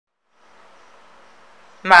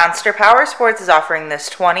Monster Powersports is offering this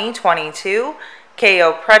 2022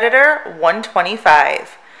 Kayo Predator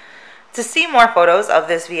 125. To see more photos of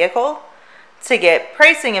this vehicle, to get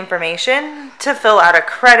pricing information, to fill out a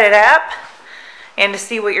credit app, and to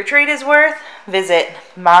see what your trade is worth, visit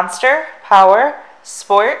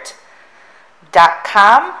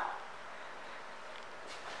monsterpowersport.com.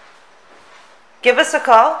 Give us a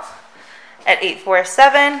call at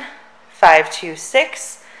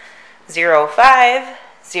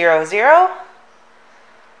 847-526-0500,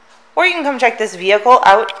 or you can come check this vehicle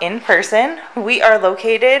out in person. We are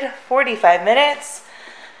located 45 minutes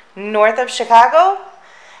north of Chicago,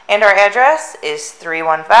 and our address is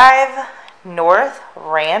 315 North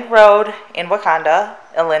Rand Road in Wauconda,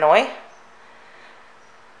 Illinois.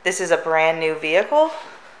 This is a brand new vehicle.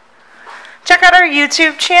 Check out our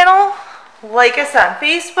YouTube channel, like us on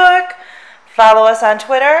Facebook, follow us on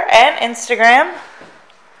Twitter and Instagram.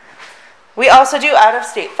 We also do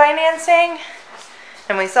out-of-state financing,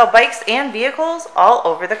 and we sell bikes and vehicles all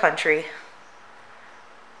over the country.